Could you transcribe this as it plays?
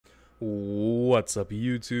What's up,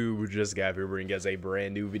 YouTube? JustGav here, bringing you guys a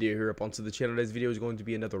brand new video here up onto the channel. Today's video is going to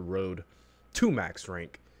be another Road to Max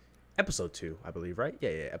Rank, episode 2, I believe, right? Yeah,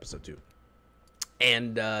 episode 2.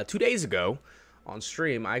 And 2 days ago on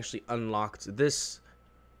stream, I actually unlocked this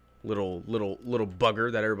little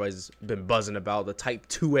bugger that everybody's been buzzing about, the Type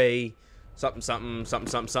 2A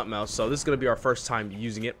something else. So this is gonna be our first time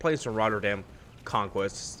using it, playing some Rotterdam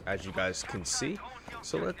Conquest, as you guys can see.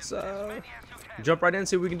 So let's jump right in and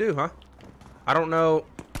see what we can do, huh? I don't know.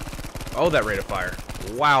 Oh, that rate of fire.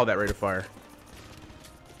 Wow, that rate of fire.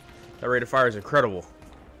 That rate of fire is incredible.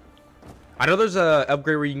 I know there's a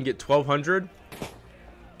upgrade where you can get 1,200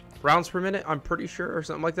 rounds per minute, I'm pretty sure, or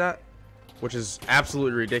something like that, which is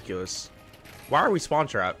absolutely ridiculous. Why are we spawn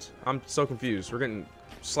trapped? I'm so confused. We're getting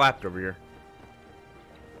slapped over here.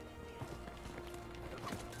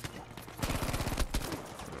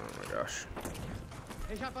 Oh my gosh.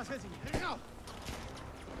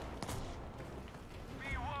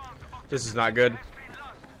 This is not good.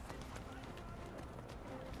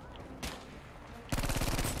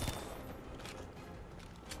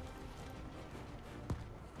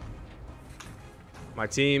 My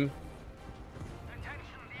team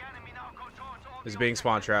is being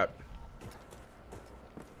spawn trapped.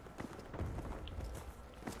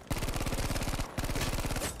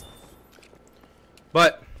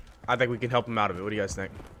 But I think we can help them out of it. What do you guys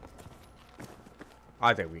think?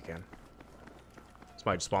 I think we can.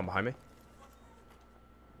 Somebody just spawned behind me.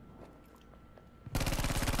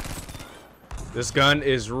 This gun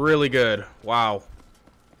is really good. Wow.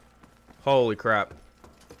 Holy crap.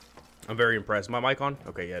 I'm very impressed. My mic on?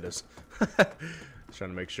 Okay, yeah, it is. Just trying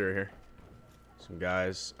to make sure here. Some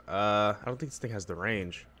guys. I don't think this thing has the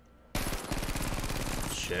range.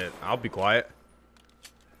 Shit. I'll be quiet.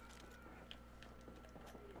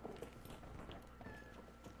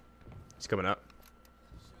 He's coming up.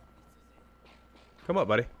 Come up,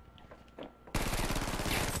 buddy. There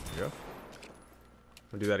you go.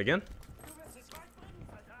 Wanna do that again?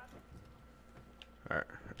 Alright.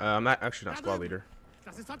 I'm not actually not squad leader.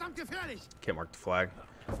 Can't mark the flag.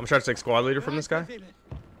 I'm gonna try to take squad leader from this guy.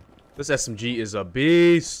 This SMG is a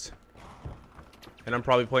beast. And I'm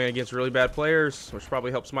probably playing against really bad players, which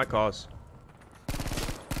probably helps my cause.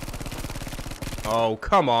 Oh,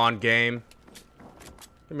 come on, game.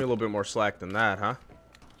 Give me a little bit more slack than that, huh?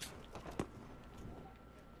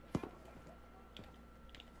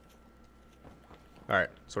 Alright,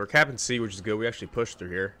 so we're capping C, which is good. We actually pushed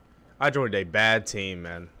through here. I joined a bad team,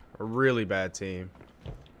 man. A really bad team.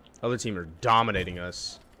 Other team are dominating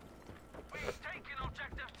us.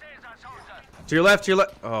 To your left, to your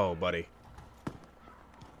left. Oh, buddy.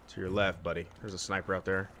 To your left, buddy. There's a sniper out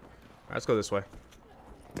there. Alright, let's go this way.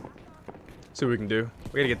 See what we can do.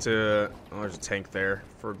 We gotta get to... Oh, there's a tank there.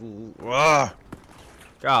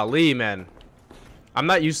 Golly, man. I'm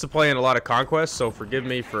not used to playing a lot of Conquest, so forgive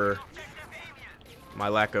me for my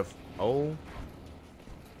lack of... Oh.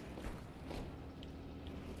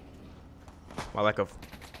 My lack of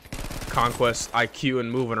Conquest IQ and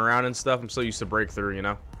moving around and stuff. I'm so used to Breakthrough, you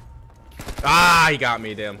know. Ah, he got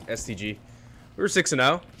me, damn. STG. We were 6-0.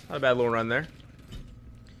 Not a bad little run there.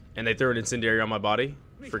 And they threw an incendiary on my body.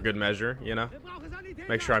 For good measure, you know.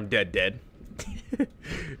 Make sure I'm dead.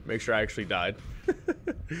 Make sure I actually died.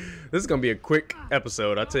 This is gonna be a quick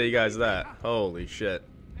episode, I'll tell you guys that. Holy shit.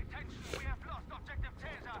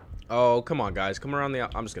 Oh, come on, guys. Come around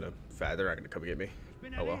the... I'm just gonna... They're not gonna come get me.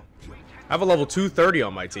 Oh, well. I have a level 230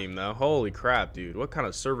 on my team, though. Holy crap, dude. What kind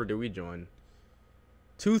of server do we join?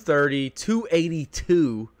 230,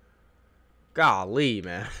 282. Golly,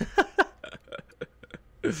 man.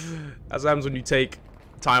 That's what happens when you take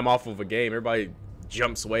time off of a game. Everybody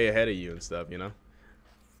jumps way ahead of you and stuff, you know.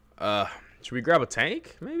 Should we grab a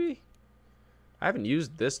tank, maybe? I haven't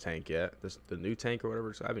used this tank yet. The new tank or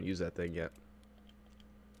whatever. So I haven't used that thing yet.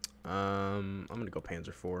 I'm gonna go Panzer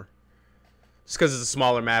IV. Just because it's a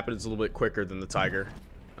smaller map and it's a little bit quicker than the Tiger.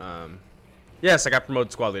 Yes, I got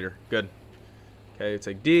promoted squad leader. Good. Okay,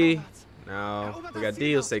 take D. Now we got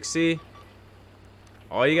D. Let's take C.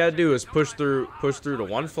 All you gotta do is push through to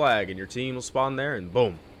one flag, and your team will spawn there, and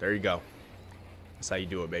boom, there you go. That's how you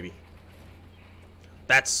do it, baby.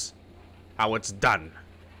 That's how it's done.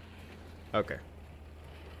 Okay.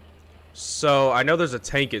 So I know there's a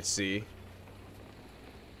tank at C.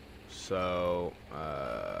 So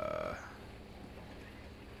oh,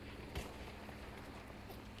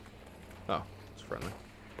 it's friendly.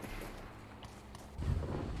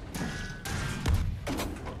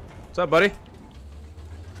 What's up, buddy?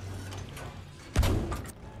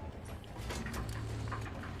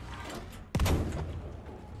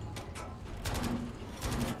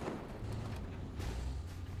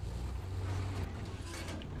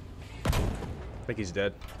 think he's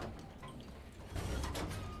dead.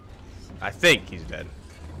 I think he's dead.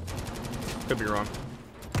 Could be wrong.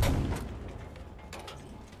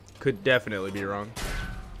 Could definitely be wrong.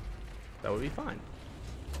 That would be fine.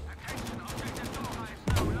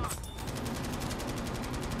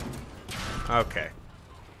 Okay.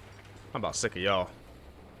 I'm about sick of y'all.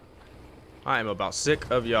 I am about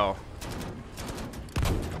sick of y'all.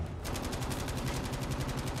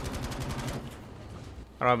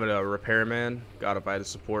 I don't have a repairman. God, if I had a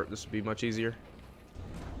support, this would be much easier.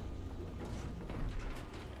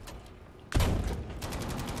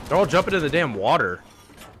 They're all jumping in the damn water.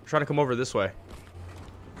 I'm trying to come over this way.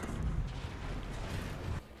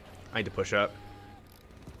 I need to push up.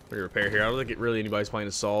 Let me repair here. I don't think really anybody's playing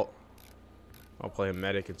assault. I'll play a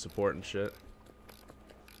medic and support and shit.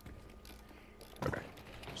 Okay,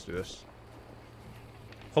 let's do this.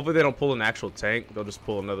 Hopefully they don't pull an actual tank. They'll just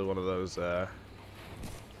pull another one of those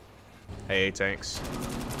AA tanks.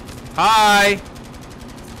 Hi!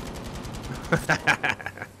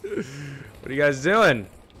 What are you guys doing?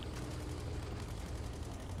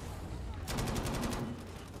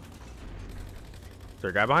 Is there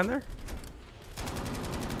a guy behind there?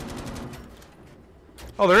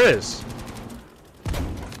 Oh, there is.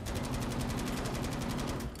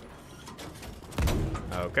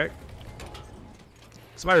 Okay.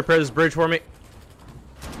 Somebody repair this bridge for me.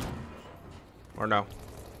 Or no.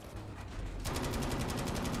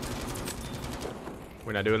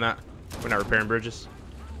 We're not doing that. We're not repairing bridges.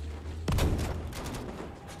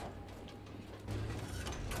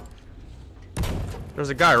 There's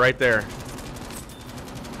a guy right there.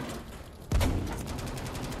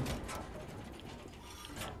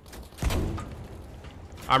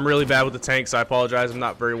 I'm really bad with the tanks. I apologize. I'm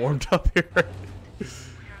not very warmed up here.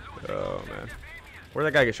 Oh, man. Where'd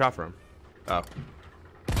that guy get shot from? Oh.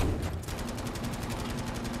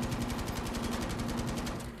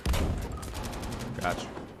 Gotcha.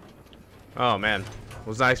 Oh, man.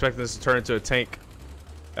 Was not expecting this to turn into a tank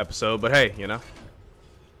episode, but hey, you know.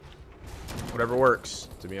 Whatever works,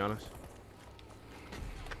 to be honest.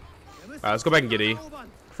 Alright, let's go back and get E.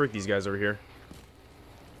 Freak these guys over here.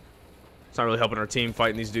 It's not really helping our team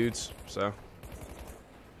fighting these dudes, so.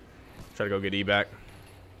 Try to go get E back.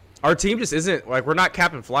 Our team just isn't, like, we're not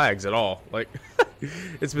capping flags at all. Like,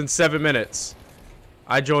 it's been 7 minutes.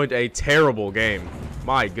 I joined a terrible game.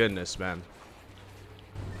 My goodness, man.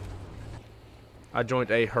 I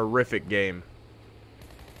joined a horrific game.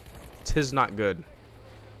 'Tis not good.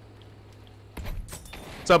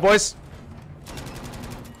 What's up, boys?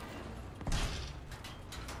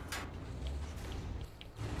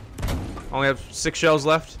 Only have 6 shells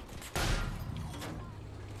left.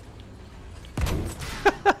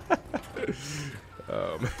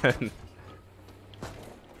 Oh, man.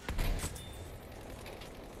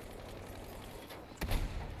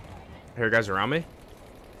 Here, guys around me?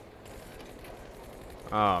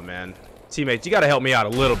 Oh, man. Teammates, you gotta help me out a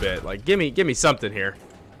little bit. Like, give me something here.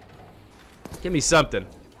 Give me something.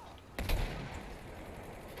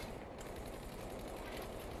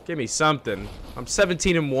 Give me something. I'm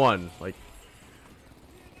 17-1. Like,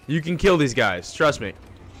 you can kill these guys. Trust me.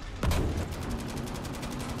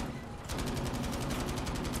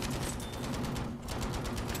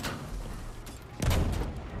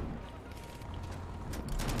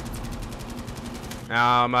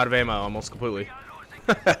 Now I'm out of ammo almost completely.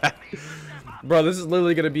 Bro, this is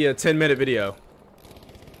literally going to be a 10-minute video.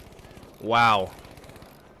 Wow.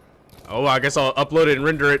 Oh, I guess I'll upload it and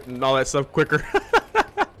render it and all that stuff quicker.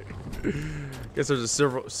 Guess there's a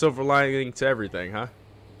silver lining to everything, huh?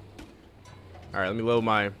 All right, let me load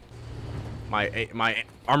my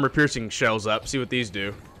armor-piercing shells up. See what these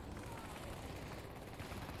do.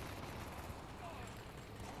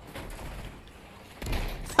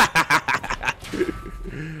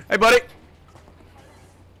 Hey, buddy.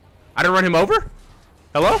 I didn't run him over?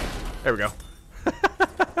 Hello? There we go.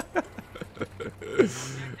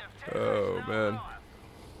 Oh, man.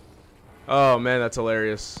 Oh, man, that's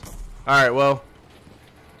hilarious. Alright, well.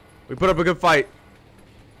 We put up a good fight.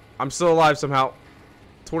 I'm still alive somehow.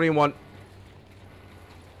 21.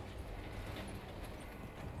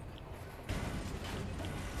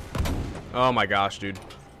 Oh, my gosh, dude.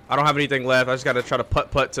 I don't have anything left. I just gotta try to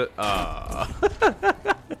putt to...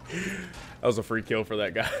 That was a free kill for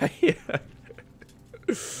that guy.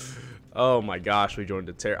 Oh my gosh, we joined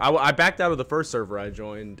a tear. I backed out of the first server I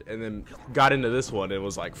joined and then got into this one. It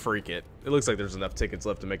was like, freak it. It looks like there's enough tickets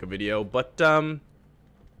left to make a video, but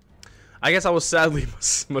I guess I was sadly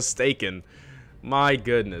mistaken. My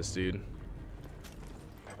goodness, dude.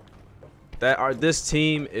 This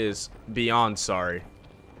team is beyond sorry.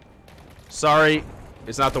 Sorry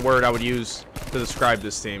is not the word I would use. to describe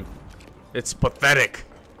this team. It's pathetic.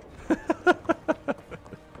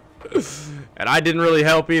 And I didn't really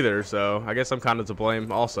help either, so I guess I'm kind of to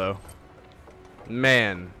blame also.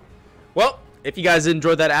 Man. Well, if you guys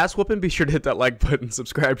enjoyed that ass whooping, be sure to hit that like button,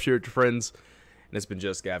 subscribe, share with your friends. And it's been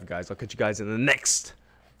JustGav, guys. I'll catch you guys in the next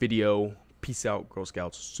video. Peace out, Girl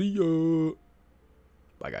Scouts. See ya.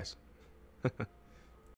 Bye, guys.